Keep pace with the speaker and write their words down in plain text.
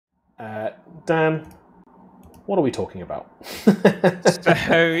Dan, what are we talking about?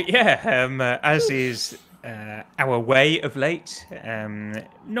 So yeah, as is our way of late,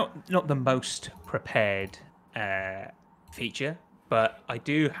 not the most prepared feature, but I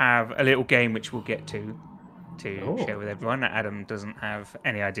do have a little game which we'll get to share with everyone that Adam doesn't have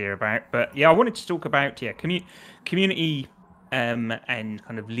any idea about. But yeah, I wanted to talk about community and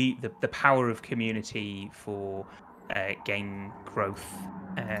kind of the power of community for game growth,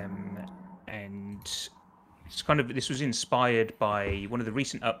 and this was inspired by one of the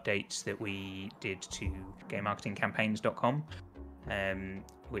recent updates that we did to gamemarketingcampaigns.com,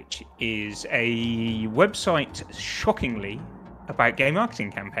 which is a website shockingly about game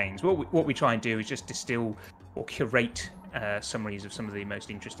marketing campaigns. What we try and do is just distill or curate summaries of some of the most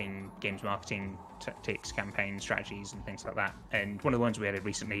interesting games marketing tactics, campaigns, strategies, and things like that. And one of the ones we added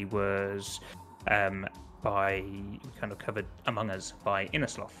recently was we kind of covered Among Us by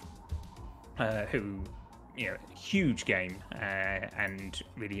Innersloth, who, huge game, and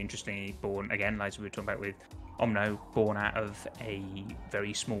really interestingly born, again, like we were talking about with Omno, born out of a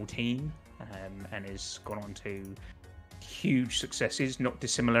very small team, and has gone on to huge successes, not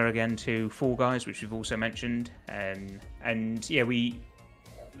dissimilar again to Fall Guys, which we've also mentioned. And yeah, we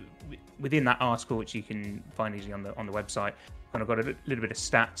within that article, which you can find easily on the website, kind of got a little bit of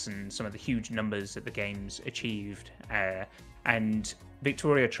stats and some of the huge numbers that the game's achieved. And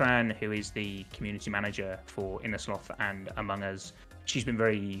Victoria Tran, who is the community manager for Innersloth and Among Us, she's been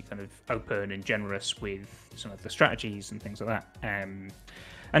very kind of open and generous with some of the strategies and things like that.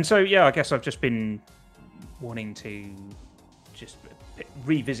 And so, yeah, I guess I've just been wanting to just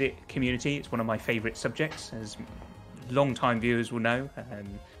revisit community. It's one of my favourite subjects, as long-time viewers will know.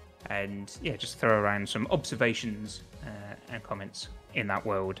 And yeah, just throw around some observations and comments in that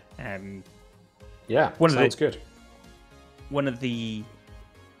world. Yeah, sounds good. One of the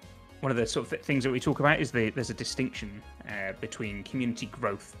sort of things that we talk about is there's a distinction between community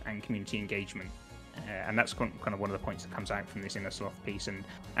growth and community engagement, and that's kind of one of the points that comes out from this Innersloth piece,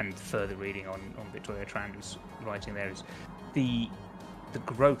 and further reading on Victoria Tran's writing there is the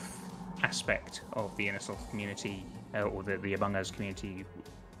growth aspect of the Innersloth community, or the Among Us community.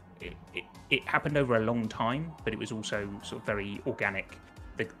 It happened over a long time, but it was also sort of very organic.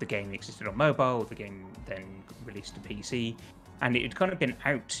 The game existed on mobile, the game then released to PC, and it had kind of been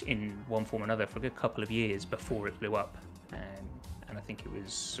out in one form or another for a good couple of years before it blew up. And I think it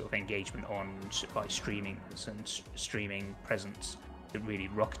was sort of engagement by streaming and streaming presence that really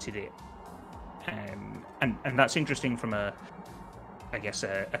rocketed it. And that's interesting from a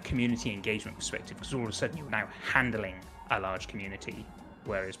community engagement perspective, because all of a sudden you're now handling a large community,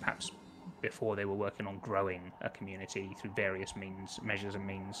 whereas perhaps before they were working on growing a community through various measures and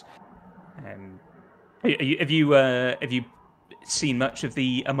means. Have you seen much of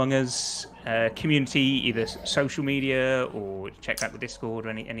the Among Us community, either social media or checked out the Discord or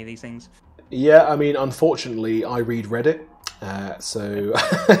any of these things? Yeah, I mean, unfortunately, I read Reddit, so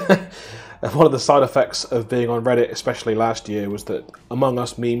one of the side effects of being on Reddit, especially last year, was that Among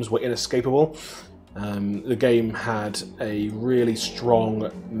Us memes were inescapable. The game had a really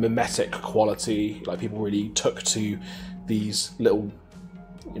strong mimetic quality, like people really took to these little,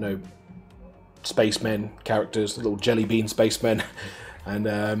 spacemen characters, little jelly bean spacemen,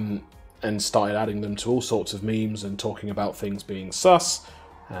 and started adding them to all sorts of memes and talking about things being sus,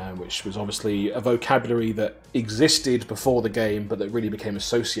 which was obviously a vocabulary that existed before the game, but that really became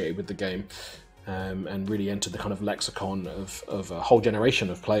associated with the game. And really entered the kind of lexicon of a whole generation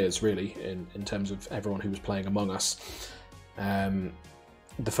of players, really, in terms of everyone who was playing Among Us.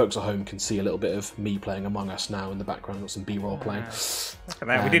 The folks at home can see a little bit of me playing Among Us now in the background. Got some B-roll playing. Look at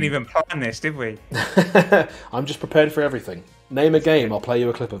that. We didn't even plan this, did we? I'm just prepared for everything. Name a game, I'll play you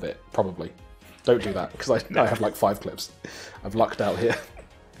a clip of it, probably. Don't do that, because I have like 5 clips. I've lucked out here.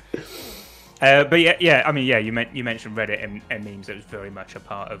 But yeah. I mean, yeah. You mentioned Reddit and memes. That was very much a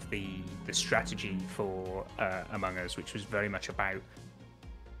part of the strategy for Among Us, which was very much about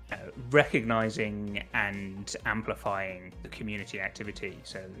recognizing and amplifying the community activity.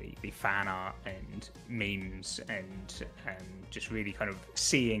 So the fan art and memes and just really kind of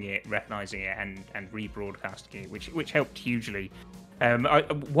seeing it, recognizing it, and rebroadcasting it, which helped hugely.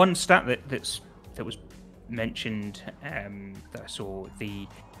 One stat that was mentioned that I saw,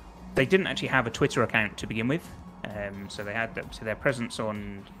 they didn't actually have a Twitter account to begin with, so they had their presence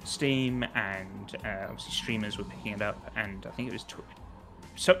on Steam, and obviously streamers were picking it up, and I think it was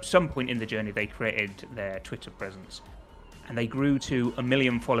some point in the journey they created their Twitter presence, and they grew to 1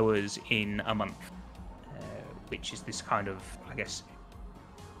 million followers in a month, which is this kind of, I guess,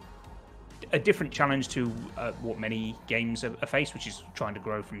 a different challenge to what many games are faced, which is trying to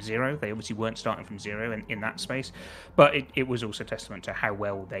grow from zero. They obviously weren't starting from zero in that space, but it was also testament to how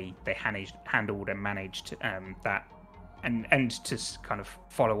well they handled and managed that. And to kind of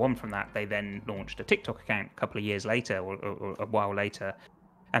follow on from that, they then launched a TikTok account a couple of years later, or a while later,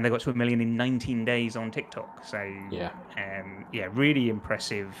 and they got to 1 million in 19 days on TikTok. So really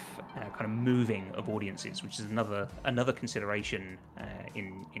impressive kind of moving of audiences, which is another consideration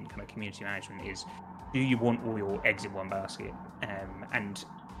in kind of community management is, do you want all your eggs in one basket? And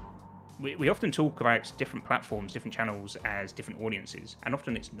we often talk about different platforms, different channels as different audiences, and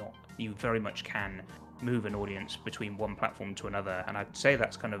often it's not. You very much can move an audience between one platform to another, and I'd say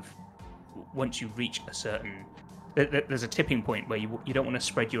that's kind of once you reach a certain there's a tipping point where you don't want to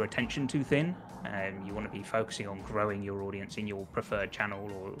spread your attention too thin. You want to be focusing on growing your audience in your preferred channel,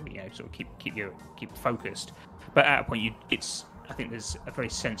 or sort of keep focused. But at a point, I think there's a very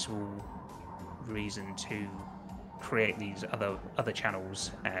sensible reason to create these other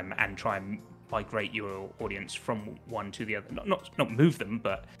channels and try and migrate your audience from one to the other. Not move them,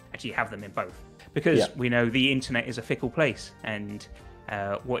 but actually have them in both, because we know the internet is a fickle place, and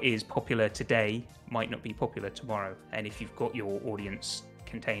what is popular today might not be popular tomorrow. And if you've got your audience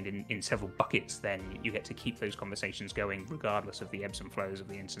contained in several buckets, then you get to keep those conversations going regardless of the ebbs and flows of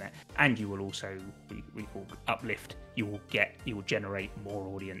the internet. And you will also, we call uplift, you will generate more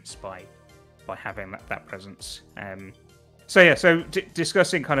audience by having that presence. So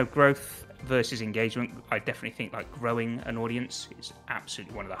discussing kind of growth versus engagement, I definitely think like growing an audience is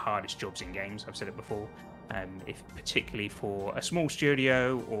absolutely one of the hardest jobs in games. I've said it before. If particularly for a small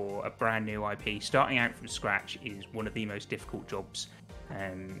studio or a brand new IP, starting out from scratch is one of the most difficult jobs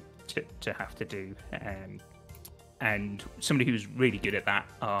to have to do. And somebody who's really good at that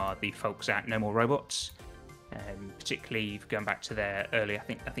are the folks at No More Robots. Particularly going back to their early, I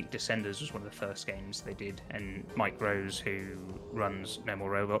think Descenders was one of the first games they did, and Mike Rose, who runs No More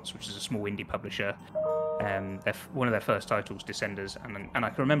Robots, which is a small indie publisher, one of their first titles, Descenders, and I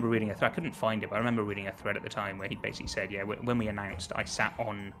can remember reading a thread. I couldn't find it, but I remember reading a thread at the time where he basically said, when we announced, I sat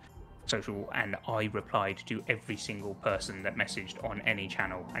on social and I replied to every single person that messaged on any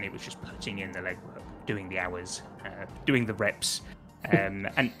channel, and it was just putting in the legwork, doing the hours, doing the reps, and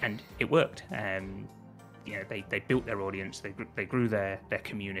it worked. They built their audience, they grew their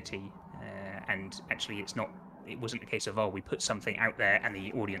community, and actually it wasn't a case of, we put something out there and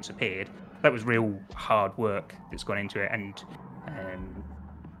the audience appeared. That was real hard work that's gone into it, and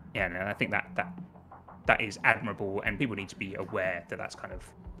I think that is admirable, and people need to be aware that that's kind of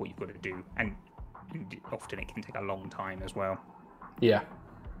what you've got to do, and often it can take a long time as well. Yeah.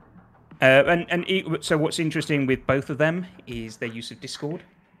 So what's interesting with both of them is their use of Discord,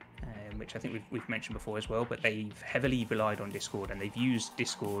 which I think we've mentioned before as well, but they've heavily relied on Discord, and they've used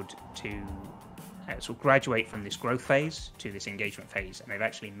Discord to sort of graduate from this growth phase to this engagement phase, and they've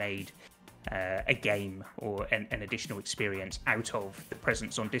actually made a game or an additional experience out of the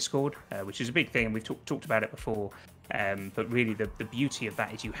presence on Discord, which is a big thing, and we've talked about it before, but really the beauty of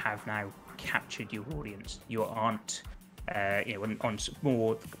that is you have now captured your audience. You aren't on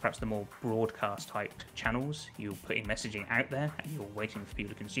perhaps the more broadcast type channels, you're putting messaging out there and you're waiting for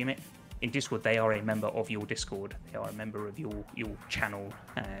people to consume it. In Discord, they are a member of your Discord. They are a member of your channel,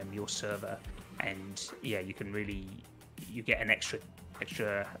 your server, and you can you get an extra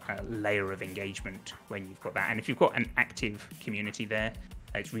layer of engagement when you've got that. And if you've got an active community there,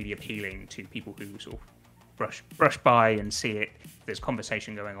 it's really appealing to people who sort of brush by and see it. If there's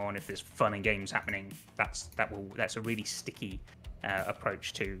conversation going on, if there's fun and games happening, that's a really sticky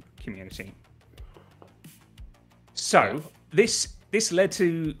approach to community. So this led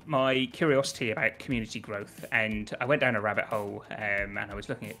to my curiosity about community growth, and I went down a rabbit hole, and I was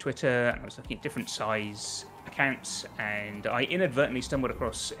looking at Twitter, and I was looking at different size accounts, and I inadvertently stumbled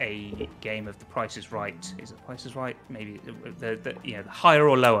across a game of The Price is Right. Is it Price is Right? Maybe the higher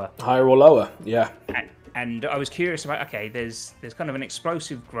or lower. Higher or lower, yeah. And I was curious about, okay, there's kind of an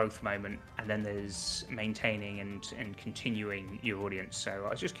explosive growth moment, and then there's maintaining and continuing your audience. So I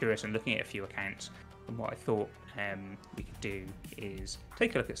was just curious and looking at a few accounts, and what I thought we could do is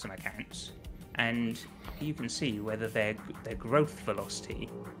take a look at some accounts, and you can see whether their growth velocity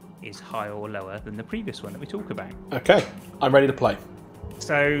is higher or lower than the previous one that we talk about. Okay, I'm ready to play.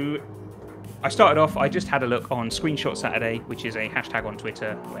 So I started off, I just had a look on Screenshot Saturday, which is a hashtag on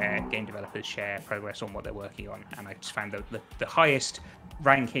Twitter where game developers share progress on what they're working on, and I just found the highest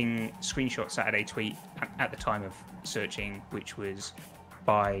ranking Screenshot Saturday tweet at the time of searching, which was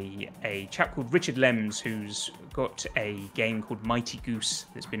by a chap called Richard Lems, who's got a game called Mighty Goose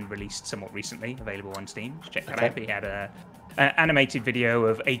that's been released somewhat recently, available on Steam. Check that out. He had animated video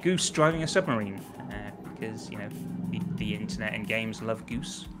of a goose driving a submarine, because the internet and games love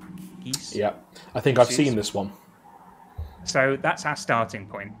geese. Yeah, I think I've seen this one. So that's our starting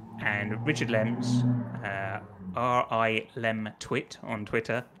point. And Richard Lems, R.I. Lem Twit on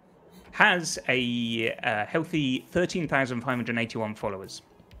Twitter, has a healthy 13,581 followers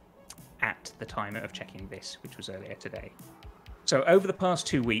at the time of checking this, which was earlier today. So over the past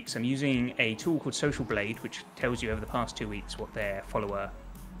 2 weeks, I'm using a tool called Social Blade, which tells you over the past 2 weeks what their follower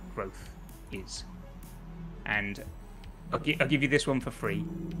growth is. And I'll give you this one for free.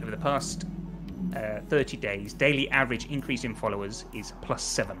 Over the past 30 days, daily average increase in followers is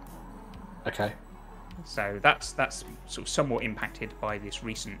 +7. Okay. So that's sort of somewhat impacted by this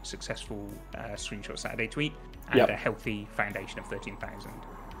recent successful Screenshot Saturday tweet and a healthy foundation of 13,000.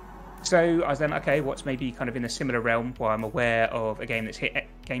 So I was then, okay, what's maybe kind of in a similar realm? Well, I'm aware of a game that's hit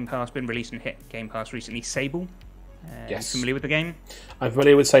Game Pass, been released and hit Game Pass recently, Sable. Yes. You familiar with the game? I'm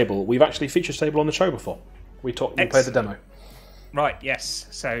familiar with Sable. We've actually featured Sable on the show before. We played the demo. Right, yes.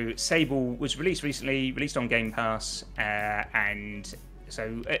 So Sable was released recently, released on Game Pass, and so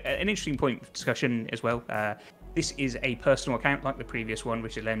an interesting point of discussion as well. This is a personal account like the previous one,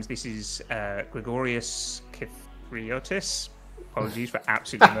 Richard Lems. This is Gregorius Kypriotis. Apologies for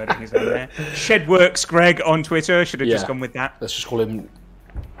absolutely murdering his name there. Shedworks Greg on Twitter. Should have just gone with that. Let's just call him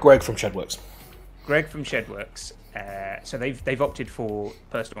Greg from Shedworks. Greg from Shedworks. So they've opted for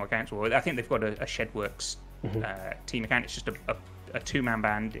personal accounts. Or I think they've got a Shedworks team account. It's just a two-man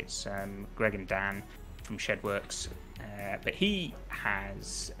band. It's Greg and Dan from Shedworks. But he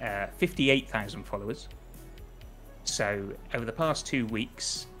has 58,000 followers. So over the past 2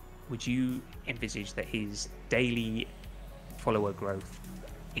 weeks, would you envisage that his daily follower growth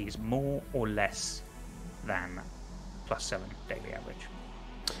is more or less than +7 daily average?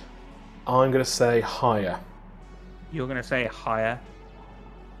 I'm going to say higher. You're going to say higher.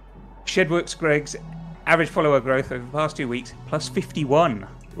 Shedworks Greg's average follower growth over the past 2 weeks +51.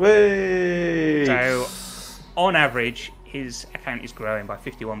 Whey! So on average, his account is growing by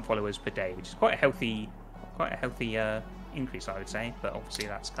 51 followers per day, which is quite a healthy increase, I would say. But obviously,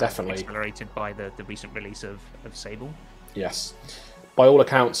 that's definitely accelerated by the recent release of Sable. Yes. By all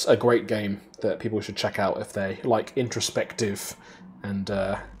accounts, a great game that people should check out if they like introspective and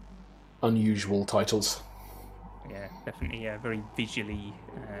unusual titles. Yeah, definitely very visually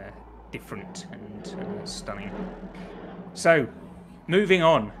different and stunning. So, moving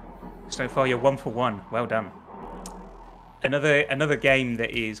on. So far, you're 1 for 1. Well done. Another game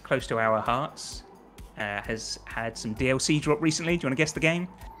that is close to our hearts has had some DLC drop recently. Do you want to guess the game?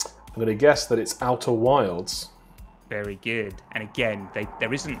 I'm going to guess that it's Outer Wilds. Very good. And again,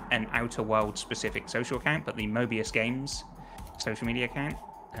 there isn't an Outer Wilds specific social account, but the Mobius Games social media account,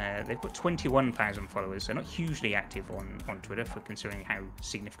 they've got 21,000 followers, so not hugely active on Twitter for considering how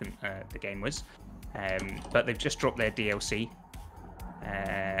significant the game was. But they've just dropped their DLC.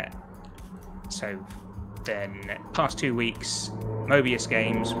 So then, past 2 weeks, Mobius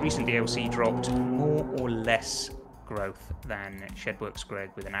Games, recent DLC dropped, more or less growth than Shedworks Greg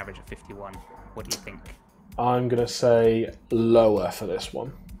with an average of 51. What do you think? I'm going to say lower for this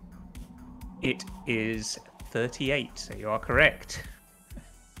one. It is 38, so you are correct.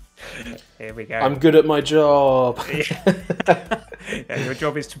 Here we go. I'm good at my job. Yeah, your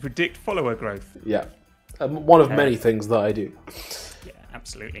job is to predict follower growth. Yeah. One of many things that I do. Yeah,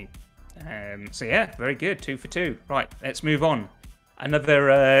 absolutely. So yeah, very good. 2 for 2. Right, let's move on.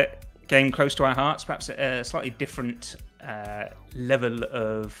 Another game close to our hearts, perhaps a slightly different level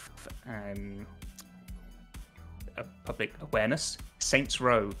of public awareness. Saints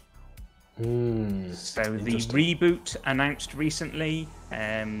Row. So the reboot announced recently.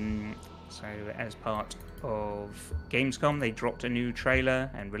 So as part of Gamescom, they dropped a new trailer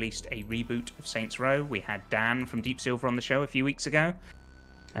and released a reboot of Saints Row. We had Dan from Deep Silver on the show a few weeks ago.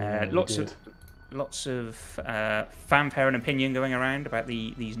 Lots of fanfare and opinion going around about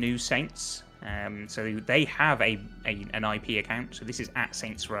these new Saints. So they have an IP account. So this is at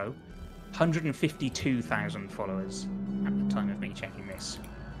Saints Row. 152,000 followers at the time of me checking this.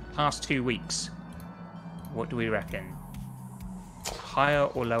 Past 2 weeks, what do we reckon? Higher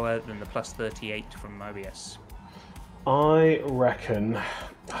or lower than the +38 from Mobius? I reckon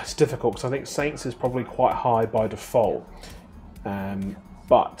it's difficult because I think Saints is probably quite high by default.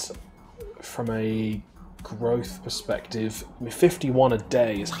 But from a growth perspective, 51 a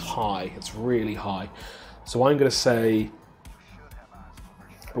day is high. It's really high. So I'm going to say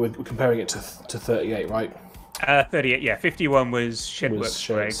we're comparing it to 38, right? 38, yeah. 51 was Shedworks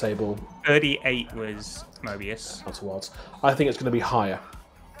Greg. Sable. 38 was Mobius. Outer Wilds. I think it's going to be higher.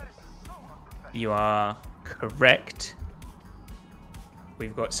 You are correct.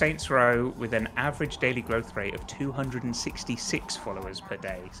 we've got Saints Row with an average daily growth rate of 266 followers per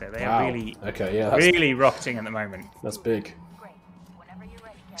day. So they are really, really rocketing at the moment. That's big.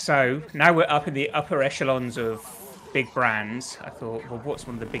 So now we're up in the upper echelons of big brands. I thought, well, what's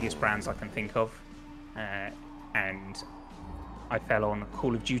one of the biggest brands I can think of? And I fell on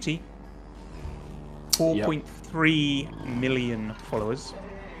Call of Duty. 4.3 million followers.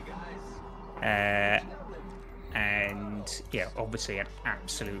 And yeah, obviously an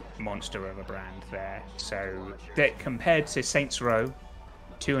absolute monster of a brand there. So that compared to Saints Row,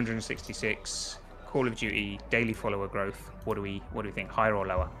 266, Call of Duty daily follower growth. What do we think? Higher or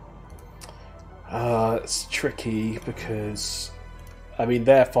lower? It's tricky because, I mean,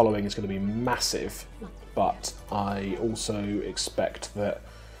 their following is going to be massive, but I also expect that.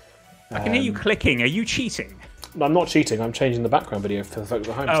 I can hear you clicking. Are you cheating? No, I'm not cheating. I'm changing the background video for the folks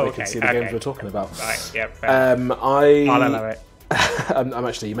at home so they can see the games we're talking about. Right. Yep. I'll allow it. I'm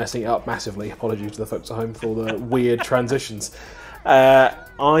actually messing it up massively. Apologies to the folks at home for all the weird transitions.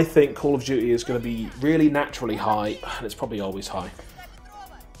 I think Call of Duty is going to be really naturally high, and it's probably always high.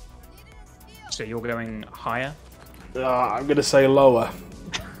 So you're going higher? I'm going to say lower,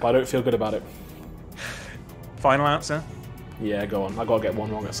 but I don't feel good about it. Final answer? Yeah, go on. I've got to get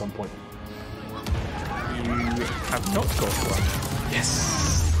one wrong at some point. You have not got one.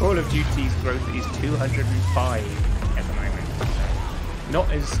 Yes! Call of Duty's growth is 205 at the moment.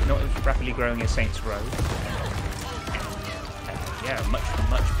 Not as rapidly growing as Saints Row. Yeah, much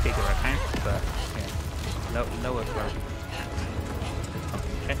bigger account, but yeah, lower growth.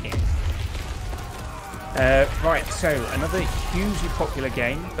 Checking. Right, so another hugely popular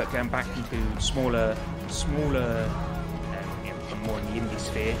game, but going back into smaller, more in the indie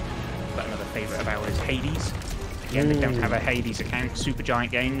sphere. But another favourite of ours, Hades. Again, they don't have a Hades account. Supergiant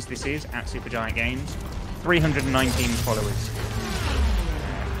Games, this is at Supergiant Games. 319 followers.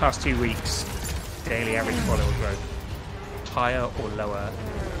 Past 2 weeks, daily average follower growth. Higher or lower?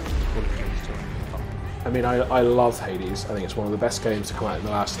 I mean, I love Hades. I think it's one of the best games to come out in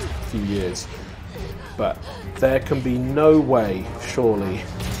the last few years. But there can be no way, surely,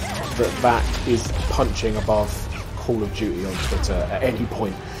 that is punching above Call of Duty on Twitter at any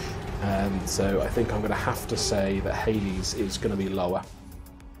point. So I think I'm going to have to say that Hades is going to be lower.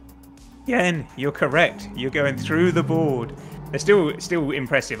 Yen, you're correct. You're going through the board. They're still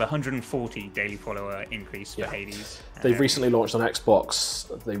impressive. 140 daily follower increase for Hades. They've recently launched on Xbox.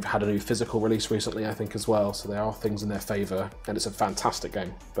 They've had a new physical release recently, I think, as well. So there are things in their favour, and it's a fantastic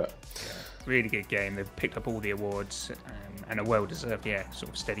game. But really good game. They've picked up all the awards and a well-deserved, sort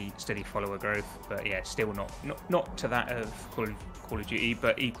of steady follower growth. But yeah, still not to that of Call of Duty,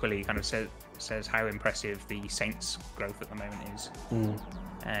 but equally kind of says how impressive the Saints growth at the moment is.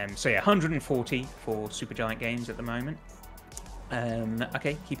 So yeah, 140 for Supergiant Games at the moment.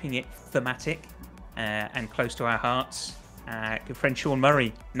 Okay, keeping it thematic and close to our hearts. Good friend Sean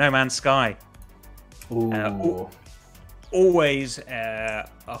Murray, No Man's Sky. Always a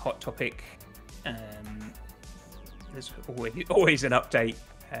hot topic. There's always an update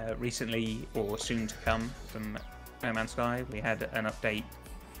recently or soon to come from No Man's Sky. We had an update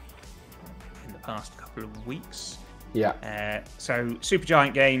in the past couple of weeks. Yeah. So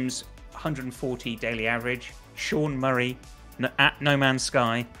Supergiant Games, 140 daily average. Sean Murray at No Man's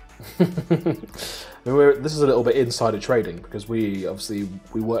Sky. This is a little bit insider trading because we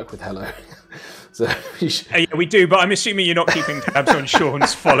work with Hello. So yeah, we do, but I'm assuming you're not keeping tabs on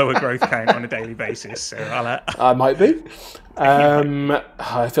Sean's follower growth count on a daily basis. So I might be.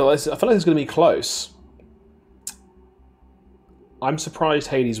 I feel like it's going to be close. I'm surprised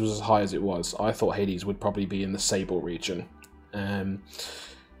Hades was as high as it was. I thought Hades would probably be in the Sable region. And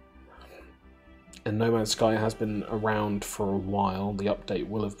No Man's Sky has been around for a while. The update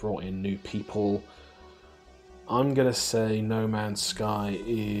will have brought in new people. I'm going to say No Man's Sky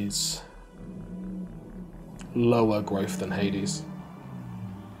is lower growth than Hades.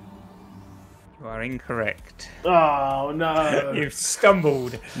 You are incorrect. Oh no! You've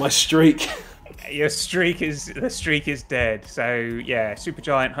stumbled. My streak. The streak is dead. So yeah,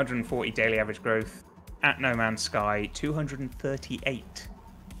 Supergiant 140 daily average growth. At No Man's Sky 238.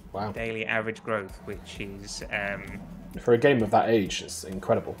 Wow. Daily average growth, which is for a game of that age, it's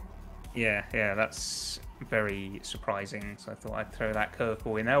incredible. Yeah, that's very surprising. So I thought I'd throw that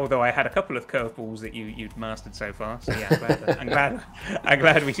curveball in there. Although I had a couple of curveballs that you'd mastered so far. So yeah, I'm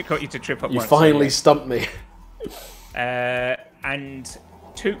glad we got you to trip up. You finally stumped me. And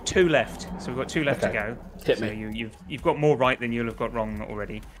two left. So we've got two left to go. Hit me. So you've got more right than you'll have got wrong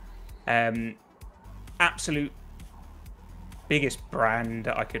already. Absolute biggest brand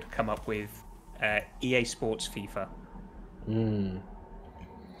I could come up with, EA Sports FIFA.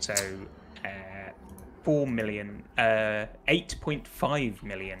 So 4 million, 8.5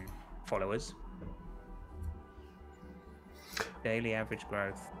 million followers. Daily average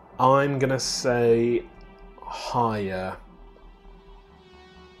growth. I'm going to say higher.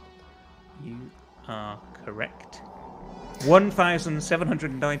 You are correct.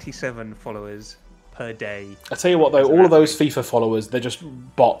 1,797 followers per day. I tell you what, though, all of those FIFA followers, they're just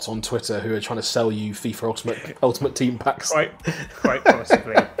bots on Twitter who are trying to sell you FIFA Ultimate Team packs. Quite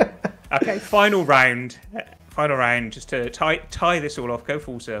possibly. Okay, final round. Final round, just to tie this all off, go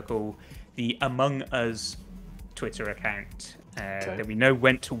full circle. The Among Us Twitter account that we know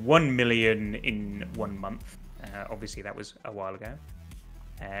went to 1 million in 1 month. Obviously, that was a while ago.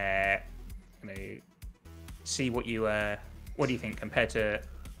 See what do you think compared to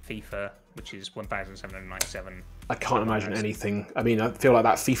FIFA, which is 1,797? I can't imagine anything. I mean, I feel like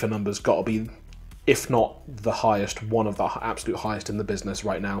that FIFA number's got to be, if not the highest, one of the absolute highest in the business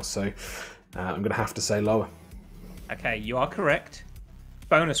right now. So I'm going to have to say lower. Okay, you are correct.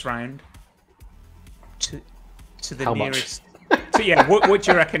 Bonus round. To the How nearest. So yeah, what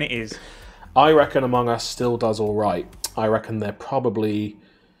do you reckon it is? I reckon Among Us still does all right. I reckon they're probably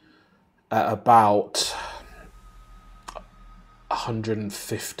at about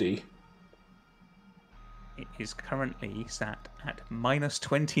 150. It is currently sat at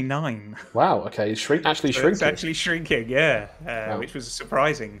 -29. Wow. Okay, actually shrinking. It's actually shrinking. Yeah, Wow. Which was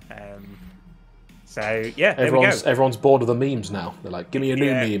surprising. So yeah, there we go. Everyone's bored of the memes now. They're like, give me a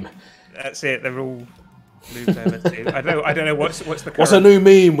new meme. That's it. They're all moved over to. I don't know what's the current... What's a new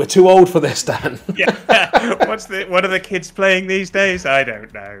meme? We're too old for this, Dan. Yeah. What are the kids playing these days? I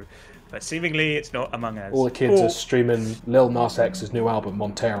don't know. But seemingly it's not Among Us. All the kids are streaming Lil Nas X's new album,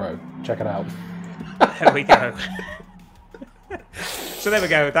 Montero. Check it out. There we go. So there we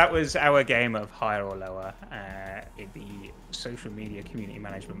go. That was our game of higher or lower in the social media community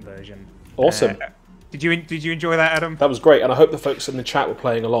management version. Awesome. Did you enjoy that, Adam? That was great, and I hope the folks in the chat were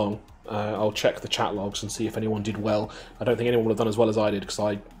playing along. I'll check the chat logs and see if anyone did well. I don't think anyone would have done as well as I did, because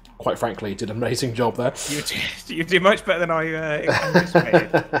I, quite frankly, did an amazing job there. You did much better than I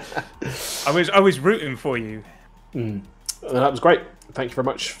anticipated. I was rooting for you. And that was great. Thank you very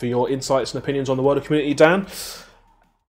much for your insights and opinions on the World of Community, Dan.